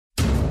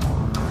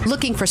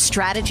Looking for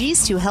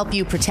strategies to help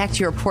you protect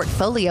your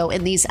portfolio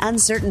in these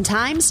uncertain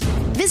times?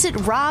 Visit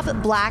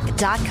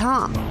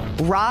robblack.com.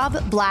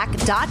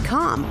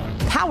 robblack.com,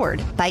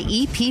 powered by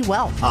EP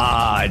Wealth.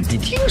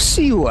 Did you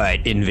see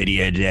what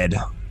Nvidia did?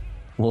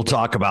 We'll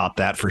talk about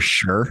that for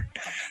sure.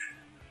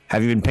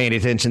 Have you been paying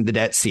attention to the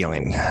debt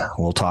ceiling?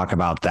 We'll talk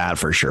about that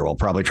for sure. We'll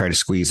probably try to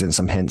squeeze in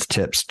some hints,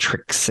 tips,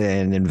 tricks,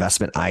 and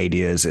investment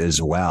ideas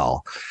as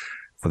well.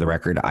 For the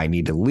record, I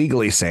need to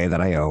legally say that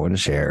I own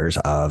shares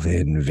of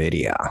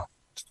Nvidia.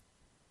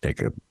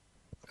 Take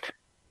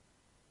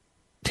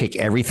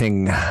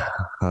everything,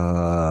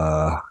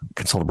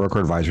 consult a broker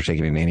advisor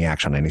taking any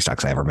action on any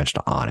stocks I ever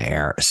mentioned on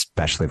air,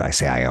 especially if I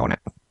say I own it.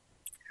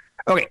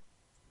 Okay.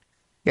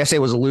 Yesterday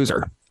was a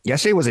loser.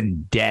 Yesterday was a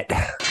debt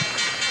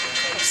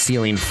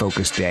ceiling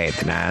focused day.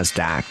 The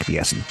NASDAQ, the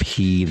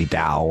S&P, the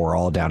Dow were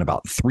all down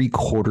about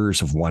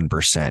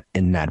 0.75%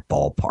 in that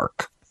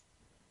ballpark.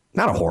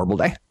 Not a horrible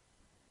day,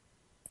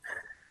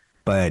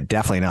 but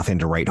definitely nothing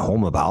to write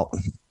home about.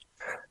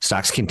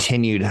 Stocks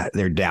continued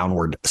their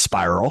downward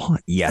spiral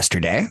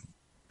yesterday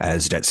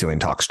as debt ceiling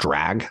talks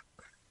drag.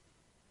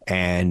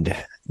 And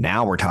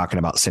now we're talking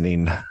about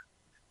sending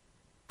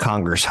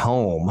Congress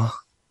home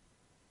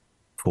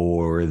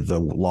for the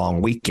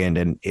long weekend.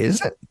 And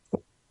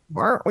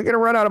aren't we going to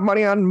run out of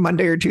money on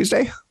Monday or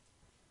Tuesday?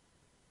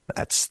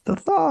 That's the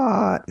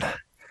thought.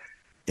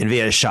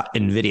 Nvidia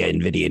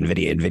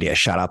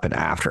shot up in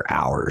after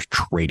hours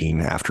trading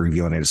after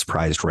revealing its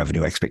surprised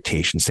revenue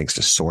expectations thanks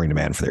to soaring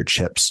demand for their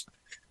chips,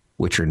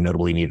 which are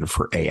notably needed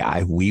for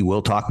AI. We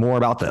will talk more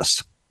about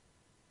this.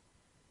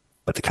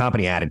 But the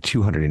company added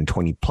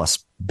 $220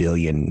 plus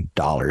billion,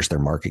 their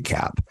market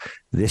cap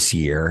this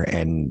year.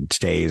 And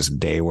today's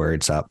day where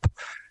it's up,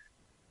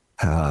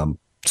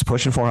 it's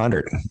pushing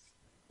 400.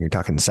 You're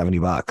talking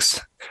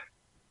 $70.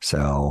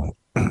 So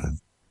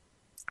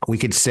we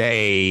could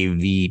say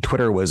the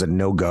Twitter was a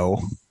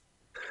no-go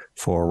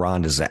for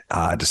Ron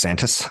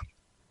DeSantis,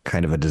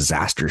 kind of a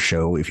disaster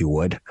show, if you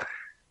would.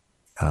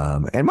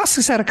 And Musk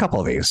has had a couple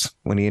of these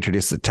when he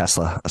introduced the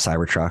Tesla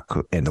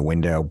Cybertruck and the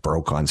window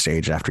broke on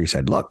stage after he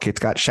said, look, it's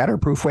got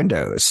shatterproof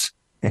windows.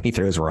 And he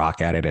throws a rock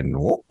at it and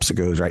whoops, it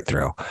goes right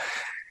through.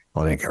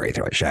 Well, it didn't go right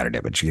through. It shattered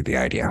it, but you get the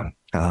idea.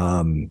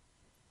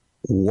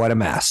 What a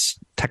mess.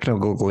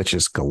 Technical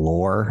glitches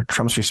galore.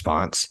 Trump's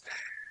response.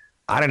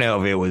 I don't know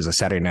if it was a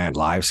Saturday Night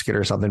Live skit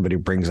or something, but he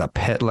brings up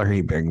Hitler.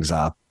 He brings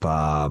up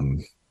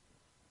the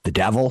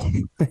devil.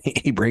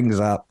 He brings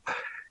up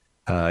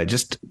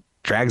just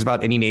drags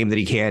about any name that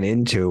he can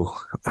into.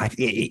 I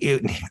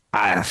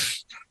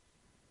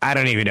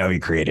don't even know if he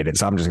created it,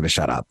 so I'm just going to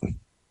shut up.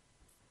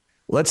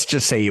 Let's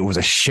just say it was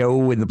a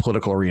show in the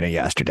political arena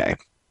yesterday.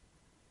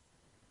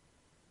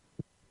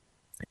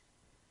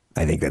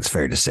 I think that's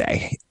fair to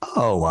say.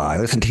 I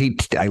listened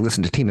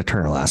to Tina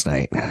Turner last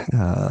night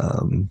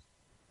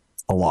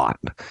a lot.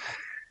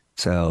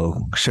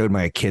 So showed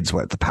my kids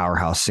what the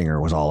powerhouse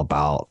singer was all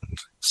about.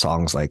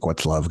 Songs like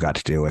What's Love Got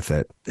to Do with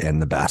It and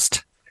The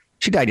Best.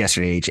 She died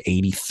yesterday, age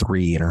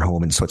 83, in her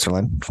home in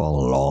Switzerland. For a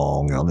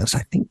long illness.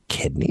 I think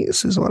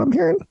kidneys is what I'm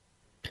hearing.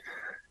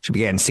 She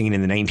began singing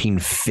in the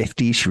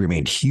 1950s. She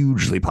remained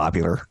hugely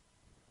popular,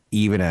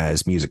 even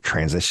as music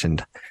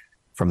transitioned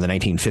from the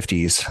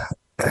 1950s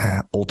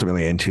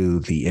ultimately into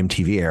the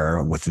MTV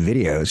era with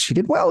videos. She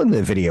did well in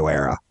the video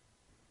era.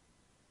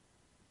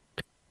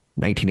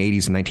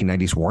 1980s and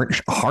 1990s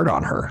weren't hard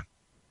on her.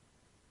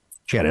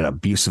 She had an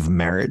abusive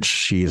marriage.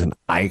 She is an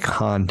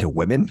icon to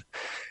women,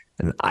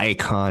 an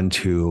icon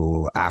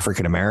to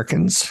African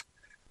Americans,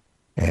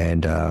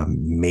 and a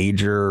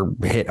major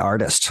hit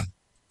artist.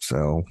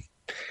 So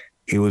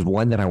it was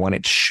one that I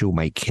wanted to show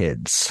my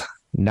kids.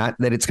 Not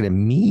that it's going to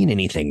mean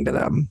anything to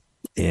them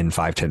in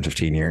 5, 10,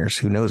 15 years.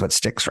 Who knows what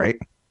sticks, right?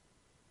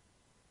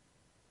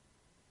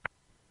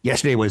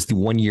 Yesterday was the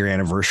 1-year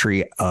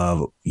anniversary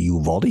of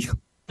Uvalde,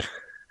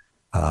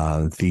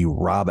 the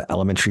Robb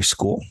Elementary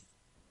School,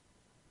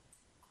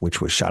 which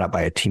was shot up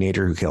by a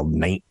teenager who killed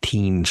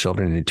 19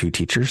 children and 2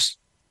 teachers.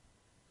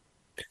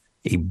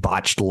 A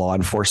botched law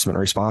enforcement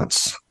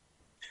response,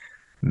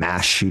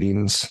 mass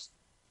shootings.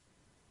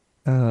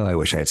 Oh, I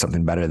wish I had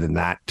something better than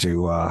that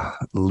to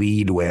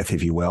lead with,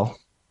 if you will.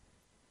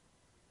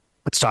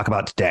 Let's talk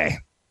about today.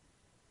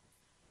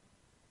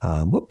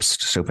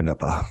 Just opened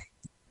up a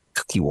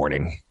cookie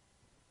warning.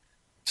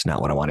 It's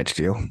not what I wanted to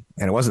do.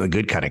 And it wasn't a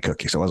good kind of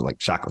cookie, so it wasn't like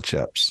chocolate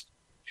chips.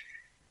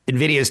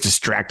 Nvidia is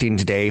distracting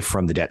today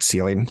from the debt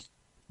ceiling.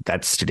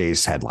 That's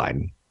today's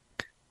headline.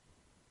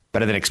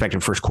 Better than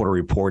expected first quarter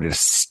report,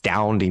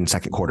 astounding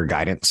second quarter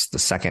guidance. The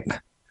second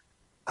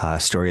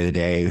story of the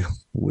day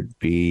would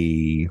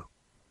be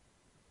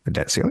the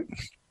debt ceiling.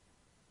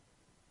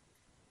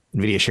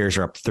 Nvidia shares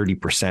are up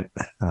 30%.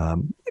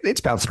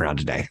 It's bouncing around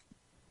today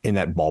in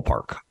that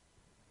ballpark.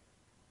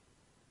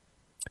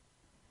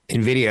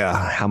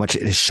 Nvidia, how much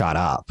it has shot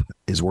up,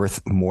 is worth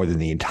more than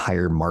the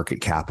entire market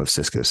cap of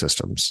Cisco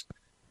Systems.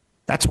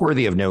 That's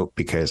worthy of note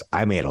because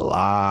I made a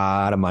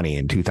lot of money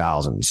in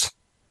 2000s,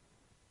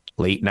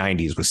 late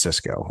 90s with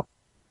Cisco.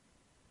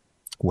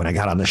 When I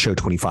got on the show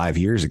 25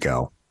 years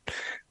ago,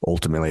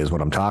 ultimately is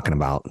what I'm talking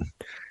about.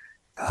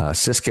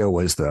 Cisco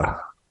was the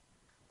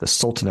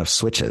sultan of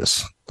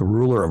switches, the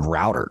ruler of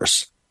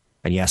routers.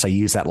 And yes, I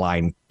used that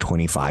line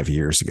 25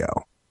 years ago.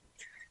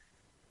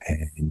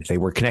 And they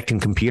were connecting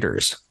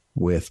computers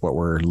with what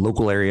were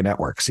local area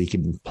networks. So you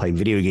can play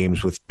video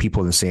games with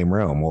people in the same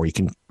room, or you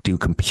can do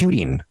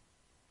computing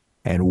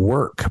and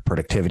work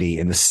productivity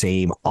in the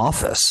same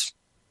office.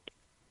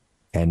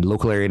 And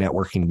local area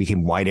networking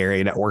became wide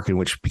area networking,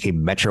 which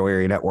became metro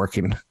area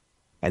networking.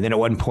 And then at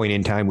one point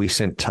in time, we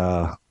sent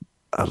a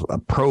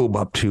probe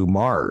up to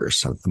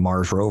Mars, the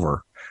Mars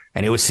rover,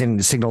 and it was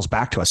sending signals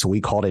back to us. So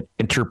we called it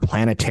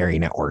interplanetary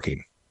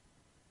networking.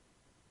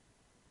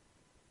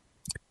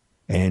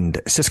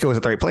 And Cisco is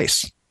at the right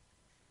place.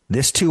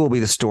 This too will be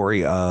the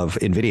story of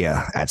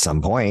Nvidia at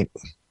some point,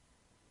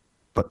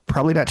 but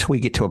probably not till we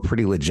get to a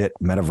pretty legit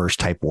metaverse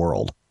type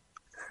world.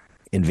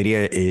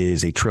 Nvidia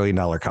is $1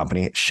 trillion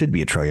company. It should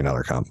be $1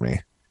 trillion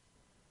company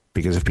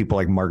because if people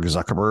like Mark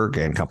Zuckerberg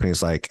and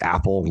companies like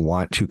Apple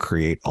want to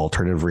create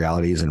alternative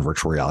realities and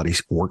virtual reality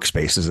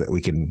workspaces that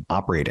we can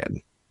operate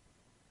in.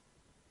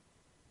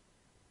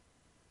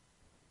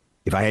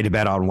 If I had to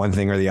bet on one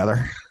thing or the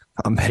other,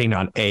 I'm betting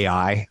on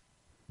AI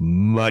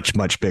much,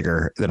 much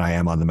bigger than I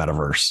am on the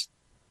metaverse.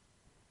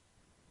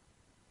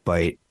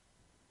 But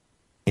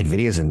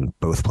Nvidia is in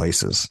both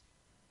places.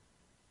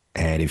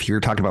 And if you're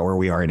talking about where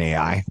we are in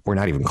AI, we're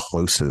not even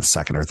close to the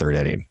second or third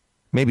inning,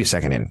 maybe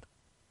second inning.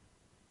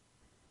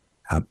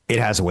 It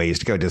has a ways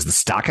to go. Does the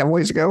stock have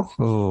ways to go?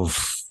 Oh,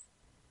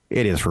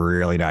 it is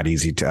really not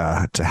easy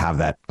to have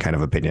that kind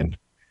of opinion.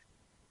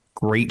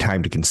 Great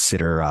time to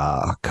consider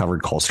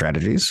covered call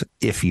strategies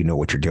if you know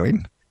what you're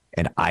doing.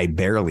 And I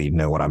barely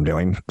know what I'm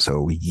doing.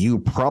 So you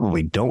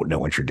probably don't know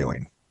what you're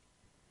doing.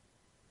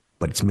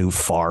 But it's moved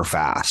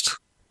fast.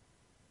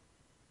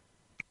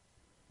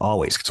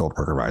 Always consult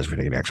broker advisor for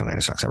taking action on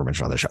any stocks ever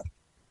mentioned on the show.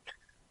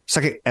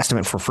 Second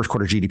estimate for first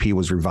quarter GDP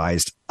was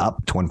revised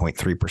up to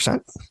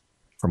 1.3%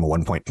 from a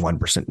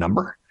 1.1%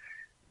 number.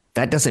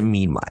 That doesn't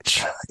mean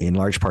much. In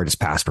large part, it's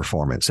past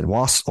performance. And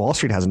Wall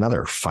Street has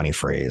another funny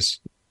phrase.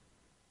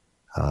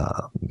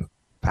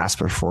 Past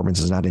performance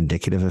is not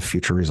indicative of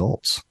future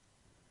results.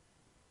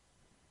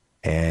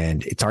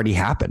 And it's already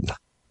happened.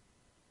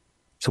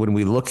 So when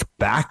we look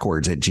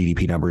backwards at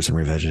GDP numbers and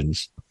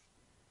revisions,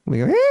 we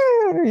go,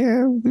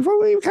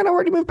 we've kind of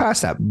already moved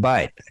past that.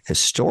 But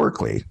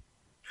historically,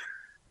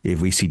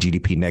 if we see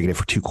GDP negative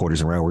for 2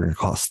 quarters in a row, we're going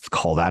to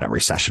call that a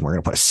recession. We're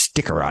going to put a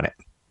sticker on it.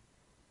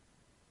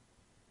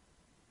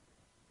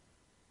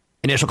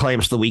 Initial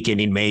claims for the week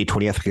ending May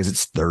 20th, because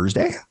it's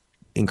Thursday,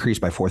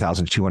 increased by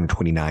 4,000 to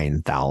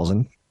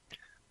 229,000.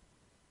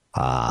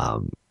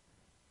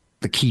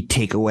 The key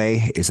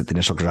takeaway is that the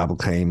initial job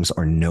claims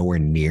are nowhere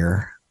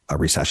near a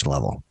recession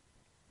level.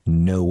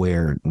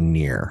 Nowhere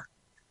near.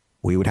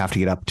 We would have to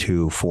get up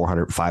to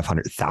 400,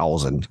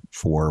 500,000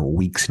 for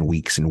weeks and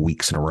weeks and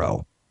weeks in a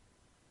row.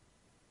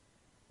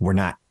 We're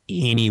not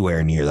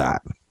anywhere near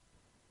that.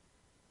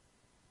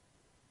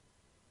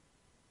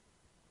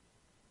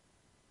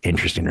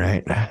 Interesting,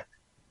 right?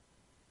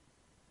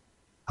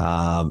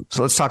 So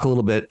let's talk a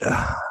little bit.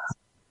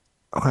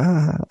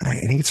 I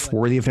think it's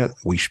worthy of note.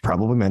 We should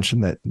probably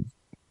mention that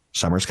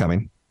summer's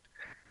coming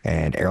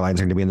and airlines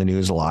are going to be in the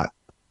news a lot.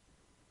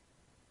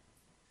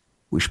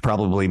 We should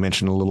probably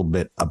mention a little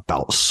bit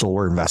about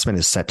solar investment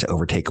is set to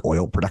overtake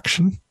oil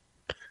production.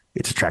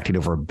 It's attracting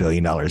over $1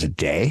 billion a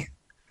day.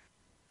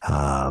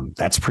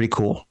 That's pretty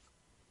cool.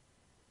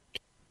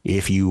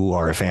 If you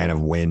are a fan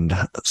of wind,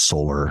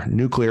 solar,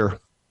 nuclear,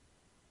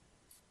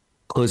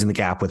 closing the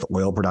gap with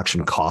oil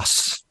production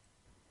costs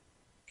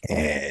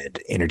and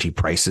energy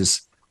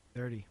prices.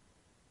 30.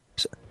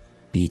 So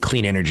the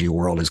clean energy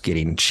world is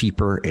getting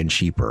cheaper and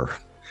cheaper.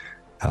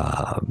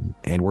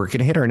 And we're going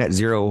to hit our net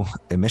zero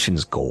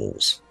emissions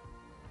goals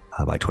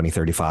by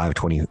 2035,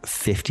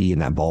 2050 in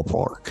that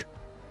ballpark.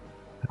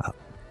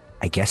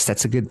 I guess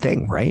that's a good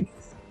thing, right?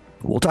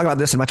 We'll talk about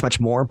this and much, much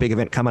more. Big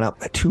event coming up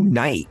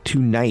tonight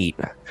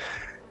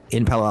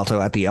in Palo Alto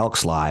at the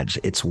Elks Lodge.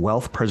 It's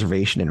wealth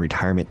preservation and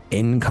retirement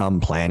income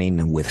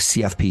planning with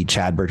CFP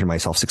Chad Burton and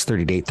myself,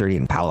 6:30 to 8:30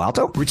 in Palo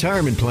Alto.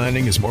 Retirement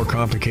planning is more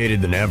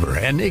complicated than ever,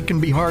 and it can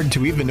be hard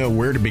to even know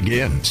where to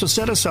begin. So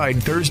set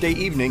aside Thursday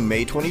evening,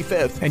 May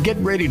 25th, and get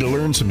ready to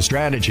learn some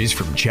strategies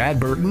from Chad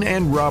Burton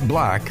and Rob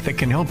Black that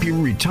can help you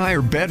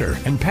retire better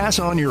and pass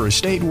on your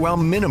estate while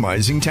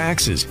minimizing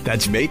taxes.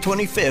 That's May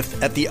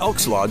 25th at the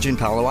Elks Lodge in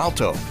Palo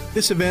Alto.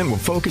 This event will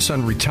focus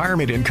on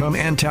retirement income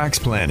and tax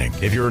planning.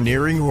 If you're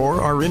nearing or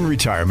are in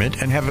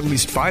retirement and have at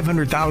least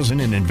 $500,000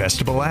 in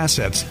investable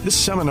assets, this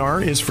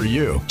seminar is for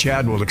you.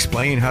 Chad will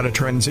explain how to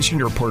transition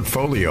your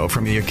portfolio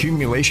from the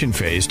accumulation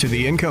phase to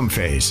the income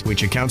phase,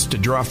 which accounts to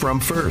draw from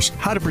first,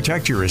 how to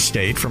protect your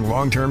estate from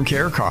long-term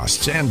care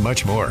costs, and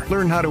much more.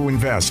 Learn how to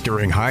invest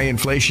during high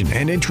inflation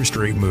and interest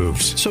rate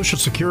moves, Social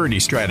Security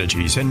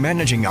strategies, and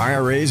managing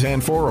IRAs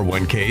and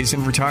 401ks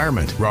in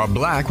retirement. Rob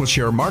Black will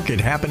share market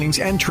happenings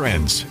and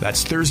trends.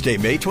 That's Thursday,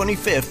 May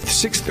 25th,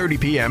 6:30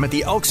 p.m. at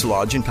the Elks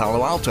Lodge in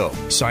Palo Alto.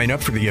 Alto. Sign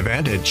up for the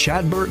event at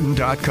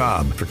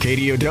chadburton.com. For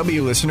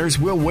KDOW listeners,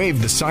 we'll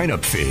waive the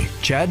sign-up fee.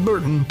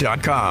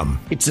 chadburton.com.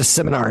 It's a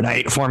seminar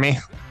night for me,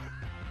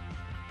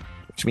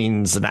 which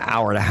means an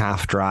hour and a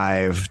half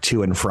drive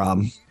to and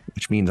from,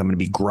 which means I'm going to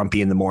be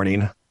grumpy in the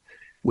morning,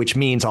 which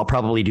means I'll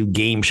probably do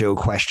game show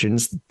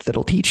questions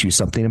that'll teach you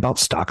something about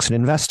stocks and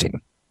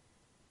investing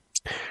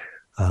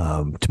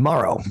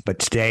tomorrow. But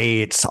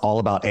today it's all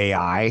about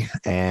AI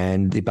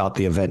and about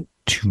the event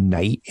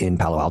tonight in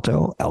Palo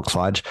Alto Elks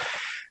Lodge.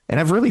 And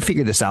I've really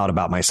figured this out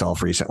about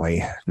myself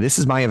recently. This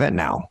is my event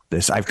now.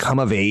 I've come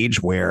of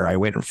age where I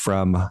went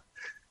from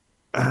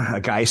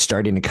a guy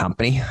starting a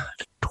company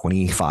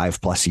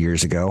 25 plus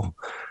years ago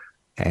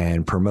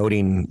and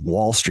promoting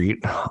Wall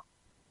Street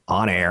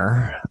on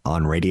air,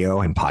 on radio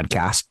and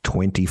podcast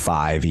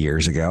 25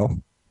 years ago.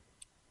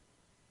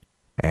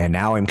 And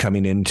now I'm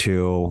coming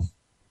into,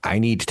 I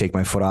need to take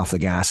my foot off the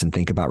gas and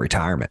think about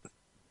retirement.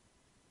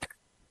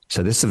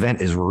 So this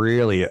event is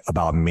really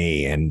about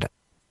me, and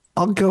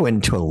I'll go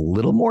into a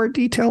little more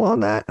detail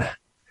on that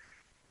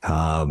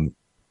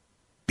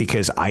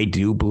because I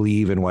do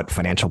believe in what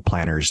financial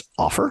planners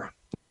offer.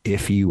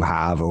 If you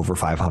have over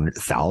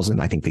 500,000,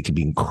 I think they could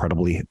be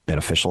incredibly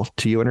beneficial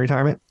to you in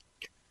retirement.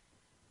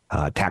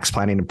 Tax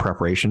planning and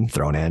preparation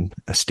thrown in,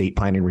 estate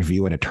planning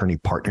review and attorney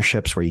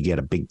partnerships where you get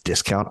a big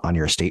discount on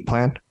your estate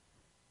plan.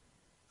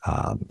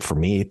 For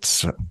me,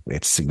 it's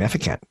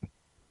significant.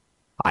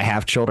 I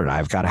have children.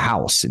 I've got a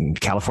house in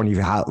California. If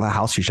you have a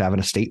house, you should have an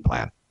estate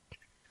plan.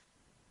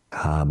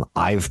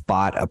 I've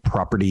bought a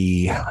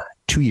property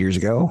 2 years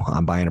ago.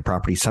 I'm buying a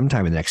property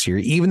sometime in the next year,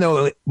 even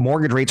though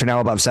mortgage rates are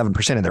now above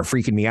 7% and they're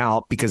freaking me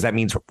out because that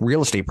means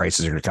real estate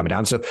prices are going to come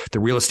down. So the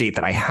real estate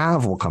that I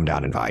have will come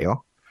down in value.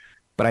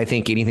 But I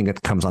think anything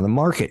that comes on the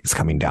market is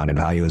coming down in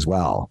value as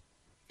well.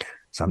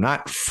 So I'm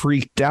not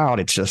freaked out.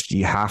 It's just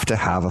you have to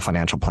have a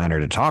financial planner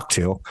to talk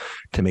to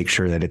make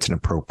sure that it's an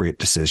appropriate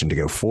decision to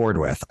go forward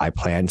with. I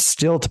plan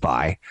still to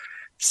buy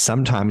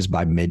sometimes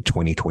by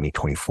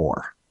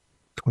mid-2024.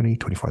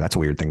 2024. That's a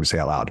weird thing to say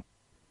out loud.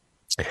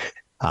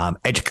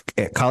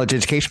 College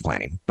education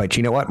planning. But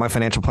you know what? My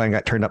financial plan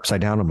got turned upside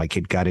down when my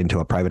kid got into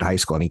a private high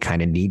school and he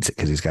kind of needs it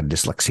because he's got a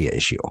dyslexia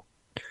issue.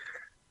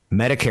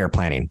 Medicare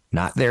planning.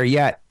 Not there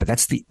yet, but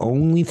that's the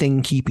only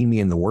thing keeping me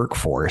in the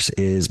workforce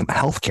is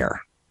healthcare.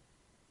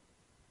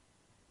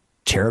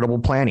 Charitable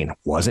planning.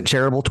 Wasn't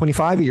charitable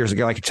 25 years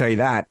ago. I can tell you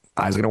that.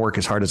 I was going to work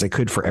as hard as I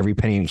could for every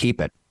penny and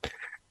keep it.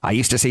 I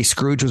used to say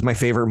Scrooge was my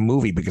favorite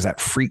movie because that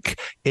freak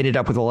ended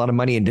up with a lot of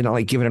money and didn't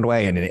like giving it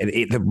away. And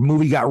the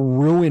movie got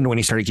ruined when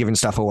he started giving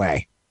stuff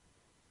away.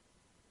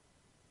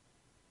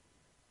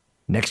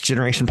 Next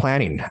generation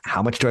planning.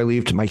 How much do I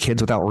leave to my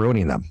kids without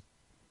ruining them?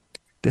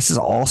 This is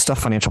all stuff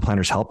financial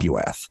planners help you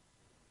with.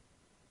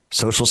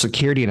 Social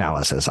security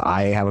analysis.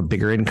 I have a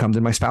bigger income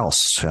than my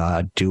spouse.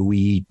 Do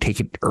we take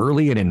it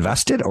early and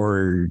invest it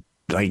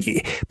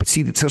but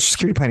see, the social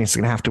security planning is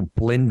going to have to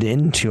blend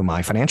into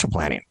my financial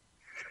planning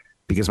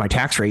because my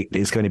tax rate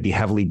is going to be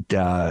heavily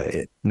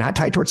not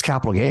tied towards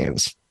capital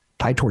gains,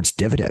 tied towards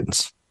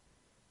dividends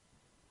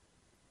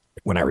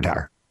when I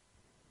retire.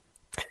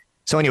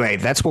 So anyway,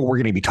 that's what we're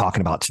going to be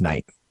talking about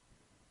tonight.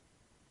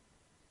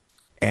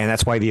 And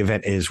that's why the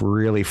event is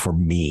really for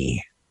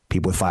me,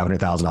 people with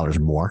 $500,000 or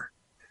more.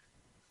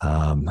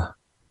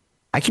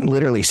 I can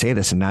literally say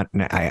this and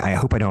I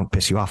hope I don't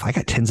piss you off. I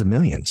got tens of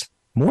millions,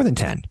 more than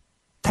 10.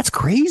 That's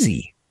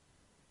crazy.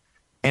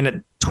 And at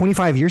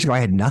 25 years ago, I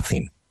had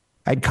nothing.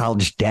 I had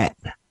college debt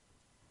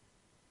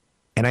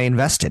and I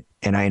invested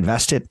and I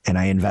invested and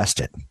I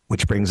invested,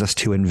 which brings us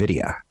to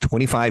Nvidia.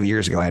 25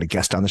 years ago, I had a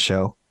guest on the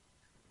show,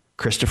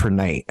 Christopher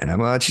Knight, and I'm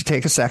going to let you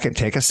take a second.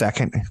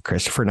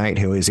 Christopher Knight,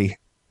 who is he?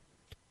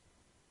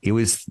 He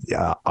was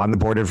on the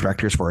board of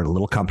directors for a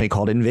little company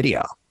called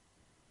Nvidia.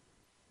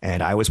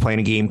 And I was playing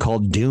a game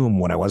called Doom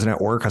when I wasn't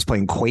at work. I was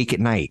playing Quake at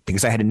night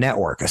because I had a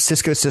network, a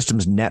Cisco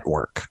Systems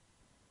network.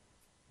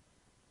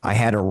 I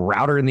had a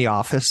router in the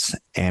office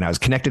and I was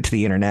connected to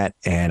the internet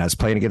and I was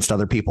playing against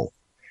other people.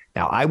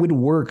 Now, I would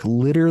work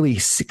literally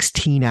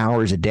 16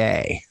 hours a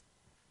day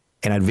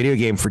and I'd video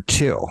game for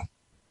 2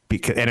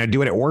 and I'd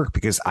do it at work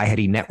because I had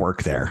a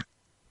network there.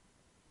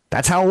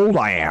 That's how old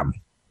I am.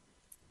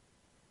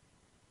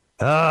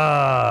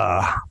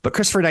 But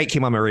Christopher Knight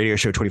came on my radio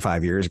show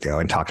 25 years ago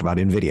and talked about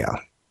Nvidia.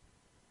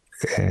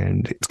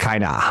 And it's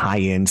kind of a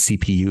high-end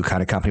CPU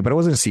kind of company, but it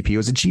wasn't a CPU, it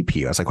was a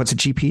GPU. I was like, what's a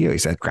GPU? He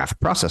said, graphic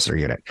processor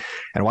unit.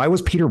 And why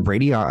was Peter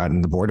Brady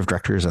on the board of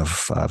directors of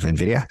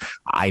Nvidia?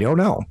 I don't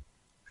know.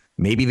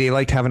 Maybe they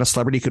liked having a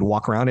celebrity who could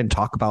walk around and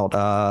talk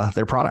about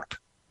their product.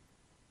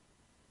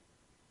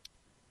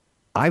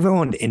 I've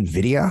owned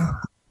Nvidia,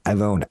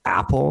 I've owned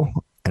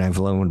Apple, and I've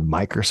owned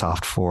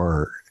Microsoft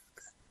for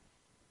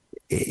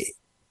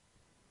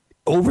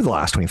over the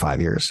last 25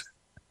 years.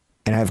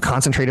 And I have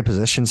concentrated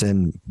positions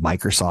in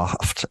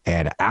Microsoft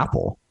and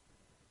Apple.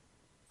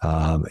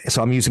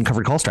 So I'm using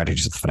covered call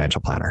strategies as a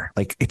financial planner.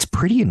 Like, it's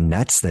pretty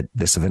nuts that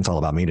this event's all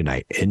about me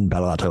tonight in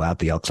Palo Alto at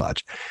the Elks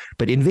Lodge.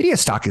 But Nvidia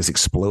stock is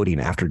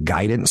exploding after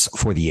guidance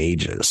for the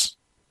ages.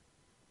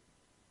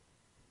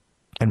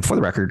 And for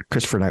the record,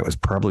 Christopher Knight was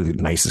probably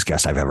the nicest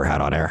guest I've ever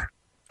had on air.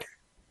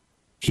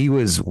 He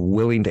was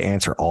willing to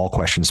answer all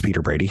questions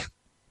Peter Brady.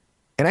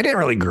 And I didn't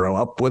really grow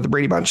up with the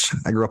Brady Bunch.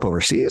 I grew up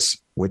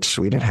overseas, which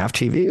we didn't have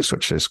TVs,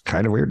 which is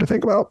kind of weird to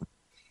think about.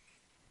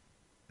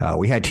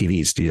 We had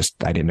TVs,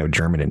 I didn't know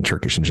German and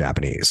Turkish and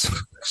Japanese.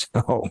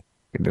 So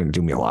it didn't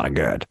do me a lot of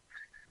good.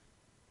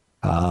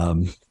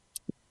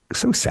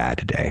 So sad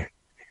today.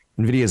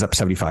 Nvidia's up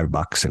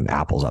 $75 and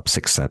Apple's up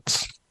 6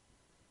 cents.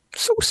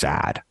 So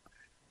sad.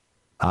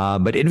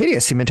 But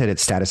Nvidia cemented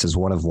its status as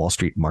one of Wall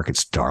Street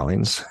market's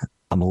darlings.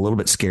 I'm a little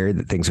bit scared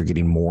that things are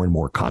getting more and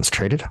more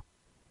concentrated.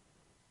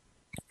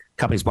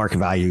 Company's market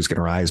value is going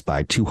to rise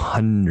by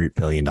 $200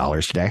 billion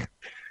today.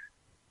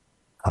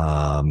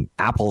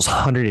 Apple's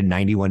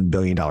 $191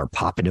 billion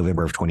pop in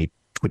November of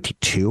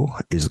 2022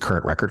 is the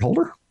current record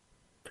holder.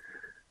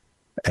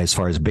 As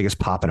far as biggest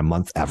pop in a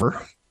month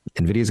ever,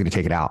 Nvidia is going to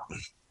take it out.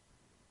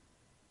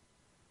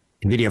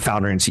 Nvidia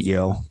founder and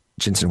CEO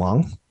Jensen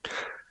Huang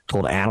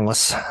told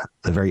analysts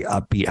the very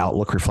upbeat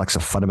outlook reflects a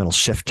fundamental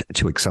shift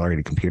to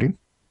accelerated computing.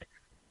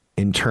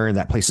 In turn,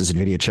 that places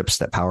Nvidia chips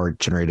that power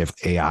generative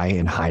AI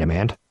in high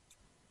demand.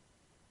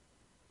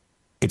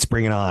 It's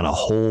bringing on a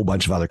whole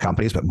bunch of other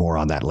companies, but more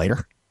on that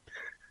later.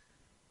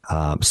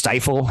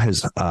 Stifel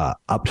has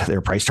upped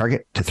their price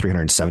target to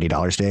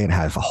 $370 a day and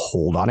have a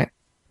hold on it.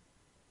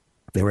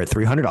 They were at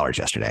 $300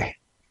 yesterday.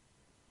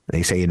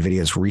 They say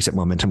NVIDIA's recent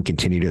momentum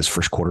continued as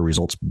first quarter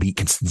results beat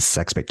consensus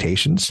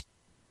expectations.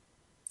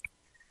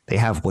 They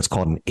have what's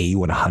called an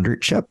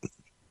A100 chip.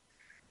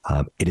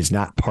 It is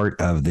not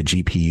part of the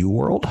GPU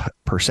world,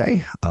 per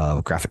se,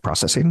 of graphic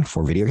processing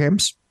for video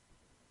games.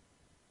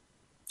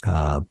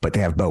 But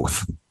they have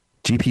both.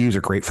 GPUs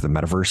are great for the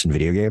metaverse and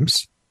video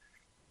games,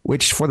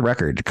 which, for the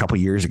record, a couple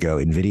of years ago,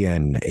 NVIDIA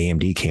and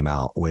AMD came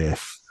out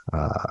with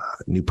a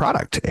new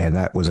product. And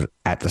that was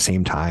at the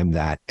same time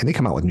and they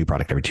come out with a new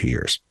product every 2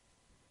 years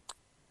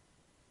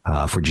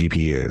for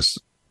GPUs.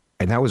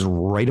 And that was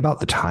right about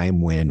the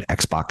time when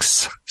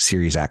Xbox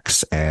Series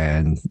X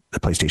and the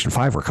PlayStation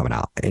 5 were coming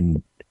out.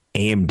 And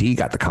AMD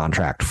got the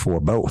contract for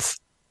both.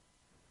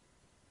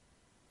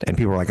 And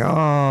people were like,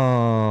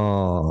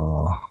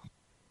 oh.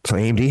 So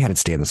AMD had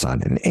its day in the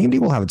sun. And AMD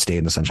will have its day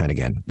in the sunshine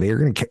again. They are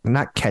going to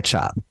not catch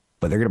up,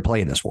 but they're going to play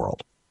in this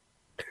world.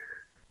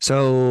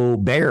 So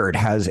Baird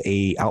has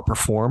up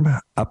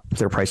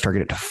their price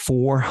target to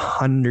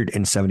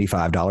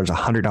 $475,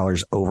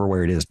 $100 over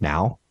where it is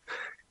now,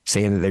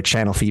 saying that their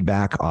channel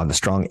feedback on the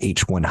strong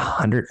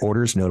H100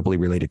 orders, notably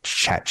related to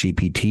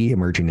ChatGPT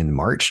emerging in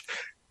March,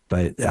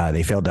 but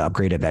they failed to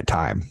upgrade at that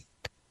time.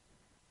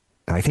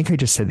 I think I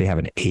just said they have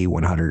an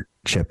A100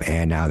 chip,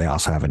 and now they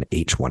also have an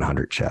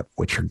H100 chip,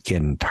 which are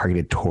again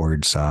targeted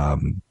towards, I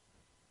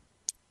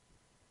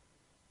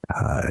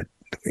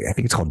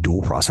think it's called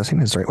dual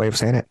processing is the right way of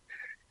saying it,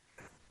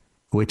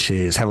 which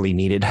is heavily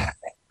needed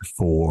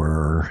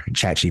for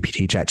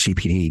ChatGPT.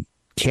 ChatGPT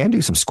can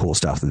do some cool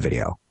stuff with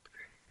video,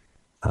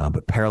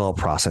 but parallel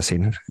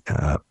processing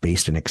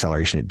based in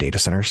acceleration at data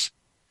centers,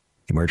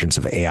 emergence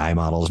of AI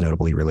models,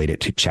 notably related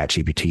to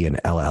ChatGPT and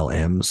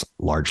LLMs,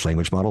 large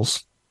language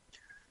models.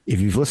 If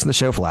you've listened to the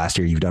show for last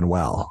year, you've done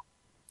well.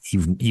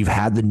 You've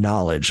had the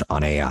knowledge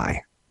on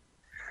AI.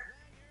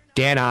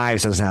 Dan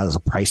Ives doesn't have a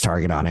price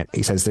target on it.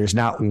 He says there's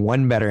not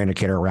one better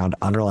indicator around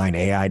underlying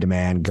AI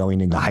demand going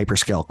into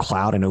hyperscale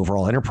cloud and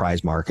overall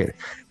enterprise market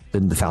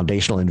than the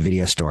foundational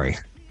NVIDIA story.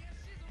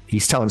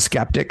 He's telling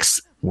skeptics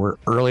we're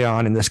early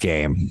on in this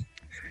game.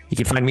 You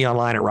can find me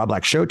online at Rob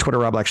Black Show, Twitter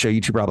Rob Black Show,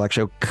 YouTube Rob Black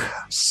Show.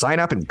 Sign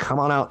up and come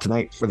on out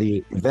tonight for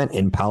the event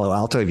in Palo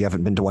Alto if you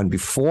haven't been to one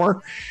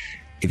before.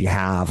 If you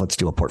have, let's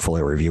do a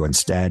portfolio review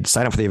instead.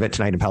 Sign up for the event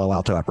tonight in Palo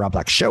Alto at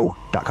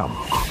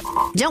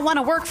robblackshow.com. Don't want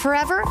to work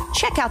forever?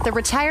 Check out the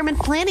Retirement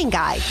Planning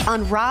Guide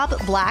on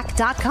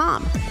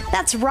robblack.com.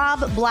 That's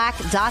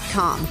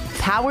robblack.com,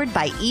 powered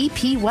by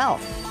EP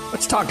Wealth.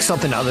 Let's talk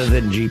something other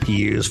than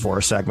GPUs for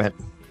a segment.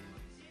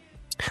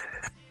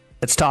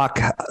 Let's talk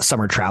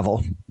summer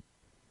travel.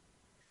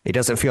 It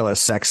doesn't feel as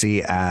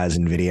sexy as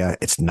NVIDIA.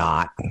 It's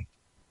not,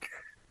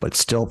 but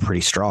still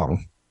pretty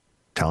strong,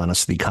 telling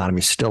us the economy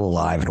is still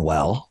alive and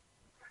well.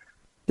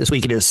 This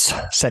weekend is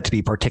set to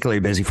be particularly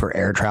busy for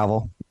air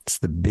travel. It's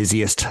the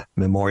busiest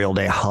Memorial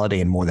Day holiday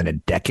in more than a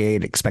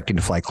decade, expecting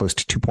to fly close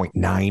to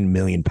 2.9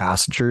 million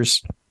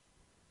passengers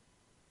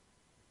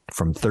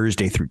from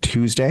Thursday through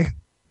Tuesday.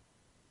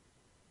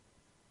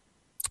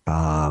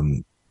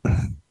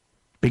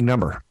 Big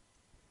number.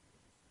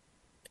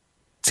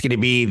 It's going to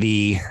be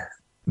the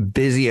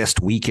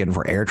busiest weekend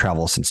for air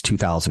travel since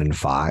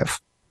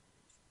 2005.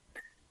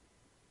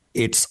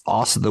 It's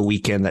also the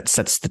weekend that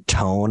sets the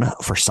tone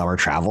for summer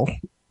travel.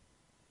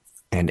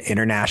 And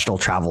international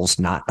travel's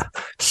not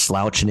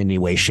slouch in any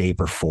way, shape,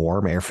 or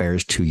form.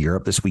 Airfares to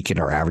Europe this weekend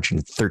are averaging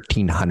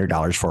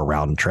 $1,300 for a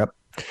round trip,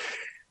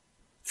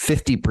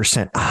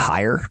 50%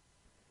 higher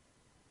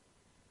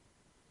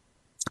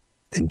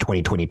than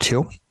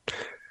 2022,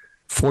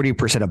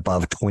 40%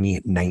 above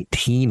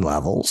 2019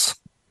 levels.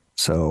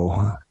 So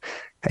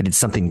I did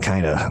something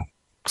kind of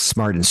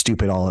smart and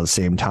stupid all at the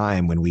same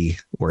time when we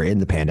were in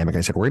the pandemic.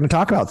 I said, we're going to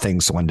talk about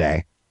things one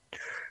day,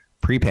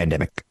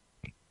 pre-pandemic,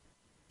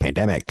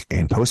 pandemic,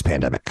 and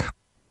post-pandemic.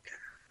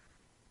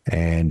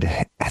 And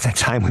at that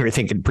time, we were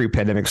thinking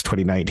pre-pandemic was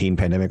 2019,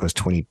 pandemic was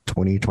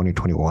 2020,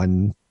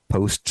 2021,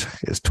 post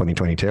is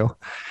 2022.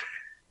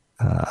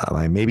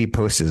 Maybe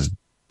post has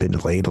been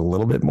delayed a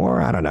little bit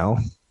more. I don't know.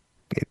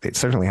 It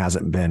certainly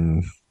hasn't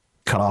been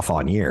cut off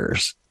on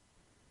years.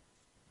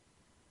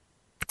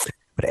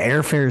 But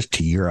airfares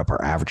to Europe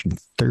are averaging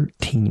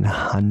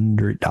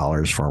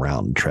 $1,300 for a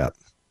round trip.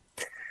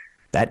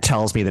 That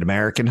tells me that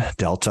American,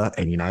 Delta,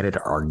 and United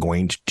are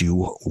going to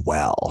do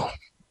well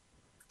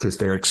because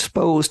they're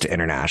exposed to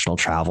international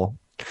travel.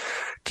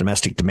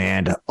 Domestic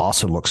demand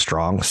also looks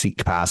strong. Seat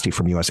capacity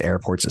from U.S.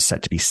 airports is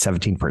set to be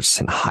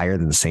 17% higher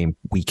than the same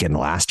weekend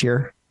last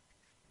year.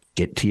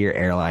 Get to your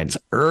airlines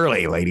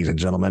early, ladies and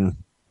gentlemen.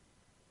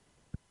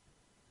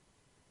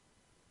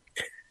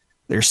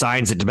 There are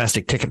signs that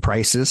domestic ticket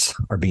prices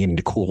are beginning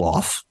to cool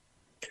off.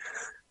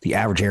 The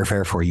average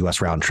airfare for a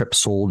U.S. round trip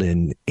sold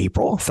in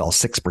April fell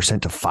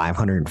 6% to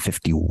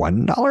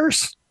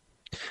 $551.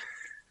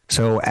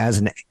 So as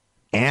an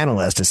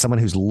analyst, as someone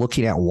who's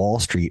looking at Wall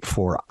Street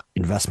for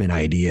investment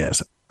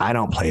ideas, I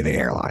don't play the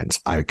airlines.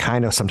 I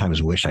kind of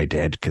sometimes wish I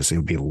did because I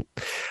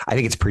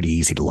think it's pretty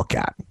easy to look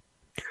at.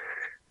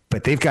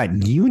 But they've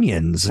got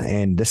unions,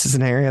 and this is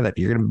an area that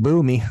you're going to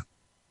boo me.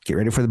 Get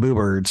ready for the boo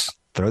birds.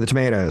 Throw the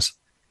tomatoes.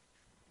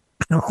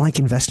 I don't like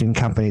investing in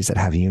companies that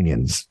have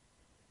unions.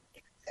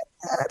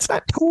 That's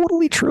not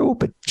totally true,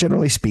 but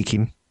generally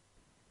speaking,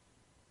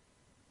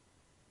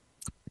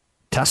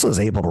 Tesla is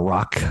able to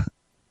rock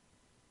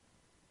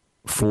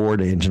Ford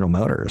and General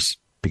Motors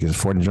because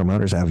Ford and General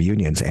Motors have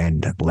unions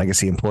and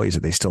legacy employees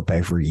that they still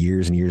pay for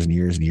years and years and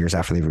years and years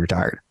after they've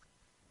retired.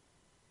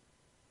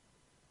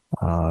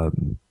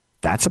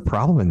 That's a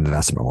problem in the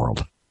investment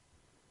world.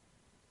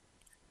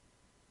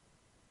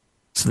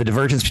 So the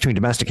divergence between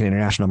domestic and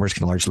international numbers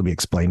can largely be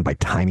explained by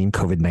timing.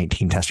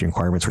 COVID-19 testing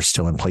requirements were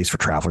still in place for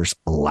travelers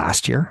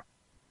last year.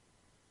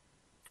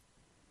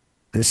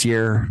 This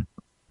year,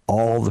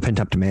 all the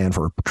pent-up demand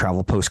for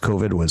travel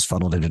post-COVID was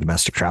funneled into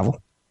domestic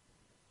travel.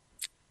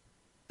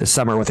 This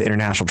summer, with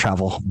international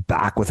travel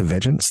back with a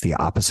vengeance, the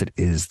opposite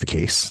is the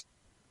case.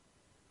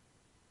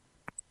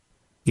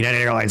 United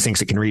Airlines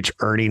thinks it can reach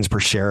earnings per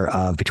share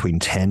of between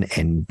 $10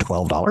 and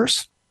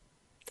 $12.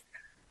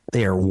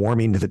 They are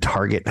warming to the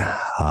target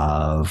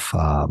of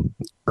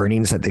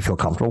earnings that they feel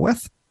comfortable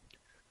with.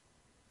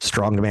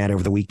 Strong demand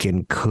over the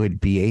weekend could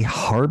be a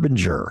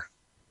harbinger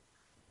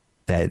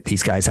that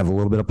these guys have a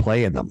little bit of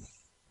play in them.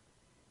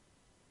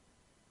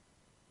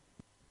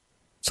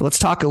 So let's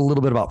talk a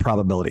little bit about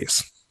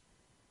probabilities.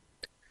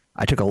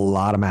 I took a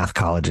lot of math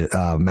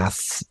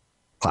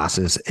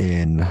classes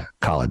in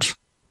college.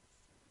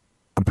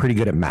 I'm pretty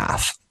good at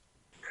math.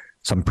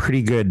 So I'm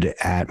pretty good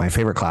at, my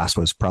favorite class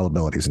was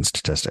probabilities and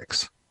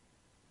statistics.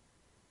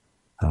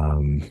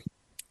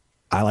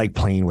 I like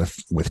playing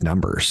with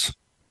numbers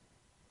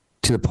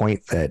to the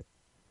point that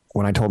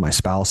when I told my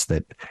spouse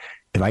that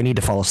if I need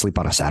to fall asleep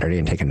on a Saturday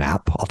and take a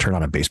nap, I'll turn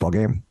on a baseball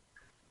game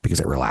because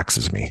it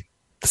relaxes me.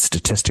 The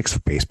statistics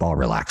of baseball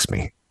relax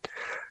me.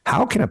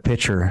 How can a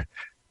pitcher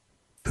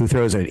who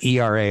throws an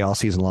ERA all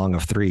season long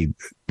of 3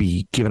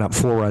 be giving up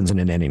 4 runs in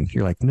an inning?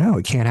 You're like, no,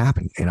 it can't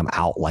happen. And I'm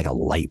out like a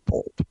light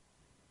bulb.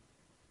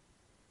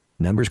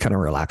 Numbers kind of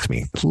relax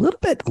me. It's a little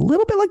bit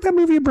like that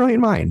movie, A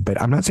Brilliant Mind,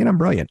 but I'm not saying I'm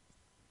brilliant.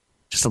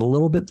 Just a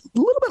little bit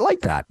like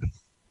that.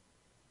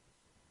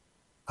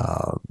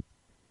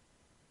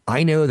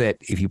 I know that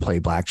if you play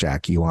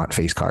blackjack, you want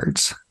face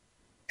cards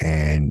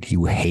and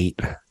you hate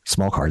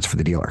small cards for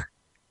the dealer.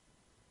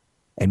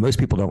 And most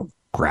people don't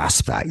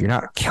grasp that. You're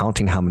not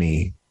counting how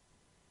many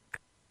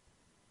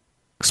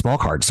small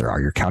cards there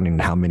are. You're counting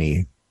how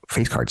many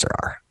face cards there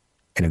are.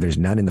 And if there's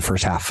none in the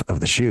first half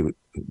of the shoot,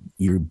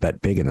 you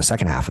bet big in the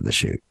second half of the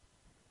shoot.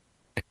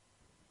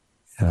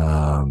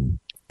 And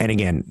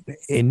again,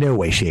 in no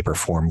way, shape, or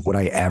form would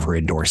I ever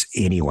endorse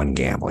anyone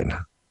gambling.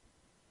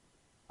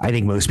 I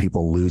think most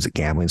people lose at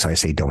gambling, so I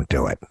say don't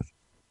do it.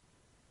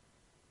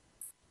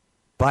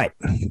 But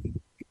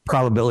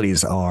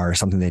probabilities are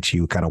something that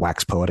you kind of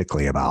wax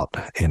poetically about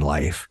in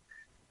life.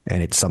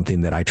 And it's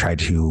something that I try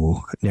to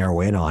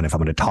narrow in on if I'm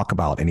going to talk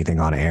about anything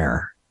on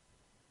air.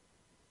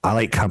 I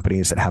like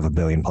companies that have 1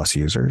 billion plus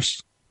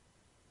users,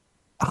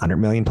 100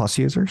 million plus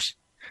users.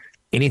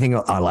 Anything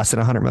less than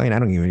 100 million, I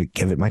don't even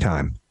give it my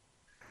time.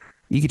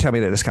 You can tell me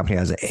that this company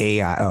has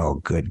AI.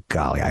 Oh, good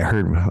golly. I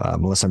heard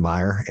Melissa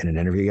Meyer in an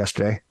interview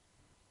yesterday.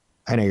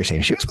 I know you're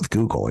saying she was with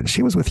Google and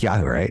she was with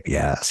Yahoo, right?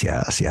 Yes.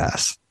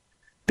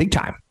 Big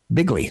time,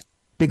 bigly.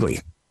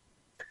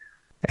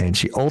 And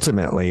she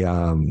ultimately,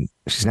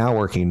 she's now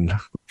working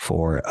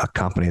for a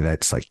company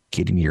that's like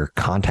getting your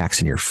contacts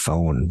in your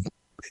phone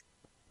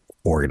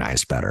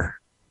organized better.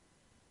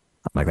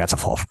 I'm like, that's a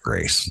fall from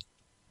grace.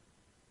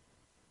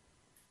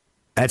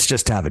 That's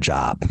just to have a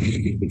job.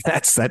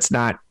 That's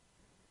not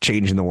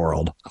changing the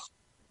world.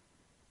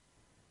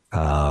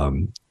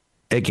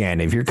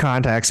 again, if your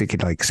contacts, it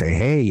could like say,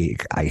 hey,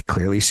 I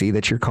clearly see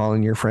that you're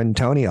calling your friend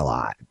Tony a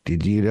lot.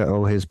 Did you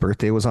know his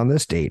birthday was on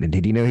this date? And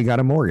did you know he got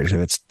a mortgage?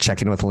 So it's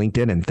checking with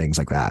LinkedIn and things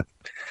like that.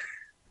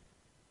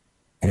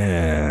 You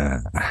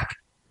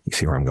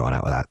see where I'm going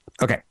at with that.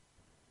 Okay.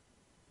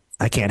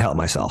 I can't help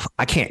myself.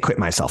 I can't quit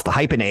myself. The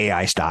hype in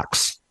AI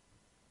stocks,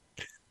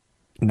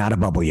 not a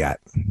bubble yet.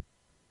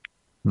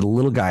 The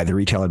little guy, the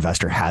retail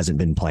investor, hasn't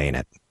been playing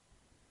it.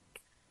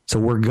 So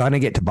we're going to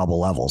get to bubble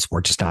levels.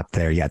 We're just not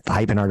there yet. The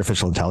hype in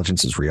artificial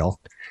intelligence is real.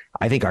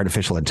 I think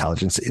artificial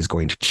intelligence is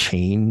going to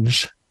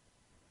change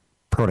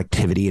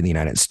productivity in the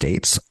United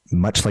States,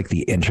 much like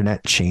the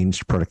internet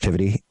changed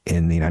productivity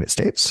in the United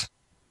States.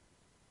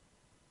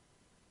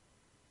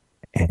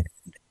 And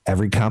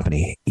every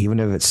company, even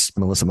if it's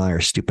Melissa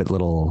Meyer's stupid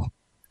little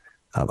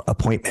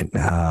appointment,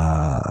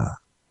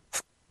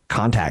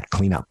 contact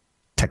cleanup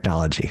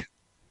technology,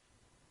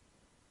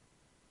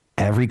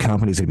 every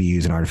company is going to be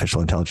using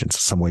artificial intelligence in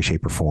some way,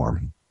 shape, or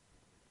form,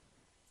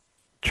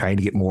 trying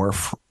to get more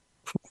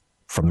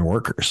from the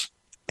workers.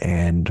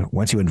 And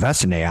once you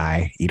invest in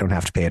AI, you don't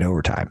have to pay it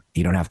overtime.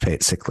 You don't have to pay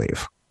it sick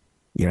leave.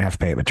 You don't have to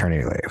pay it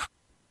maternity leave.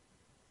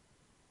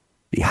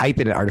 The hype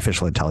in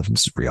artificial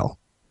intelligence is real.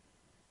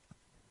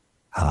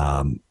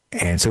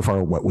 And so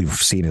far, what we've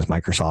seen is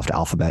Microsoft,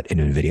 Alphabet, and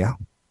Nvidia.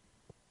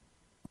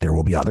 There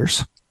will be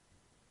others.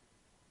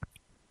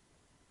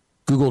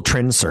 Google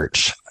Trend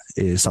Search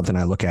is something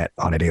I look at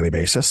on a daily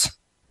basis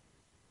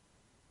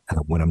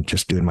when I'm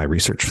just doing my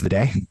research for the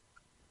day.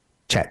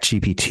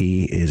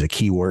 ChatGPT is a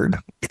keyword.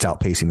 It's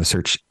outpacing the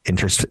search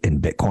interest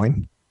in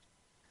Bitcoin.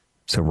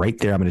 So right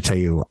there, I'm going to tell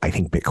you, I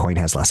think Bitcoin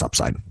has less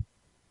upside.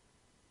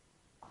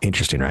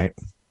 Interesting, right?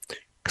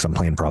 Because I'm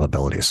playing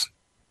probabilities.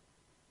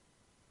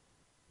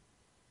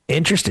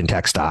 Interest in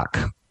tech stock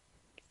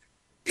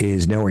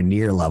is nowhere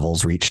near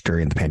levels reached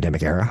during the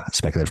pandemic era,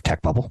 speculative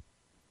tech bubble.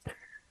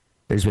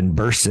 There's been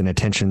bursts in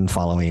attention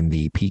following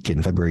the peak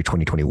in February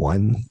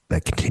 2021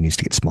 that continues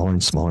to get smaller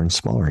and smaller and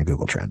smaller in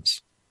Google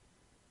Trends.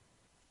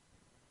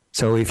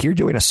 So if you're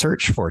doing a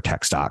search for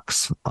tech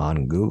stocks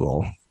on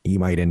Google, you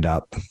might end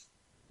up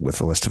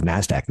with a list of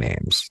NASDAQ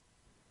names.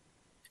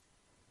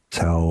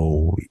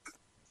 So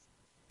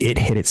it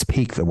hit its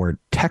peak, the word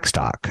tech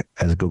stock,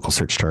 as a Google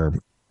search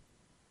term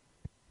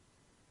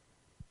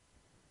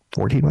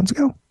 14 months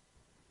ago.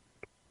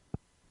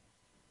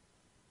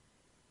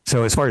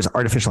 So as far as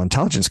artificial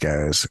intelligence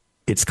goes,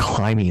 it's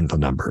climbing the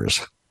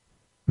numbers.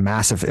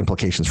 Massive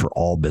implications for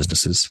all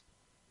businesses.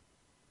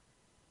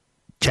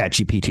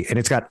 ChatGPT, and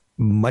it's got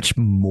much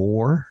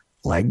more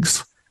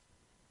legs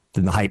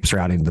than the hype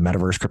surrounding the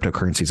metaverse,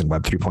 cryptocurrencies, and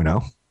Web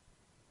 3.0.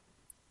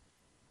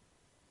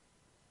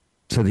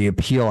 So the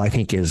appeal, I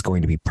think, is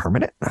going to be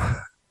permanent.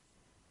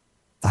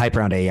 The hype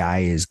around AI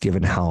is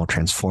given how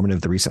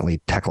transformative the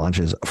recently tech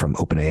launches from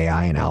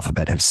OpenAI and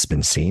Alphabet have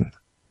been seen.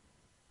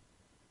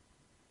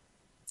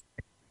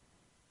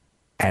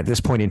 At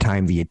this point in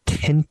time, the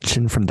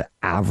attention from the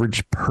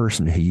average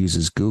person who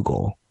uses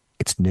Google,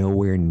 it's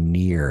nowhere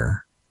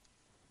near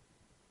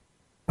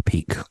a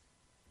peak.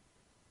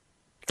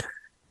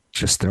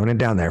 Just throwing it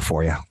down there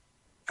for you.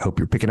 Hope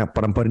you're picking up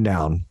what I'm putting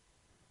down.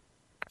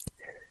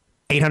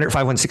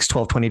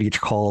 800-516-1220 to get your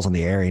calls on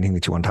the air. Anything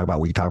that you want to talk about,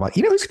 we can talk about.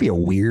 You know, it's going to be a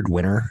weird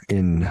winner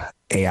in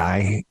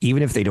AI,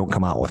 even if they don't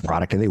come out with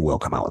product, and they will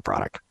come out with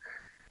product,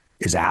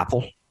 is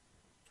Apple.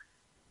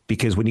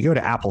 Because when you go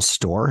to Apple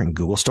Store and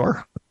Google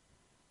Store,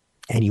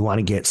 and you want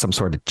to get some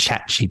sort of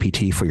chat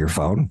GPT for your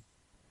phone,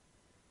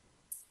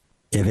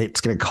 if it's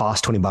going to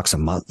cost $20 a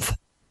month,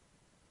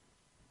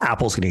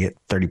 Apple's going to get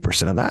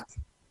 30% of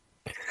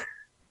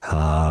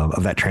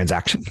that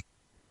transaction,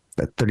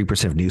 that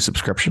 30% of new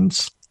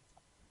subscriptions.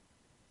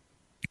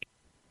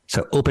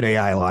 So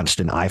OpenAI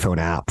launched an iPhone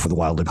app for the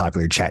wildly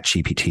popular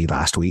ChatGPT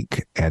last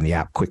week, and the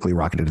app quickly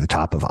rocketed to the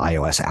top of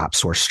iOS app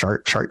store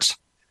charts.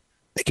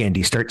 Again, do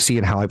you start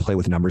seeing how I play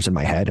with numbers in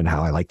my head and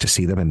how I like to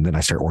see them, and then I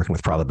start working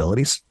with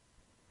probabilities?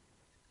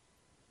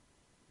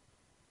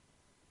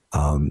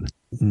 I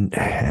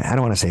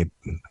don't want to say,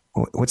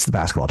 what's the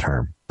basketball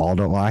term? Ball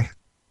don't lie?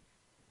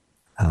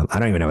 I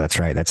don't even know if that's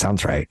right. That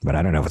sounds right, but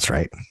I don't know if it's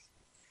right.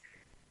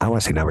 I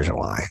want to say numbers don't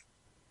lie.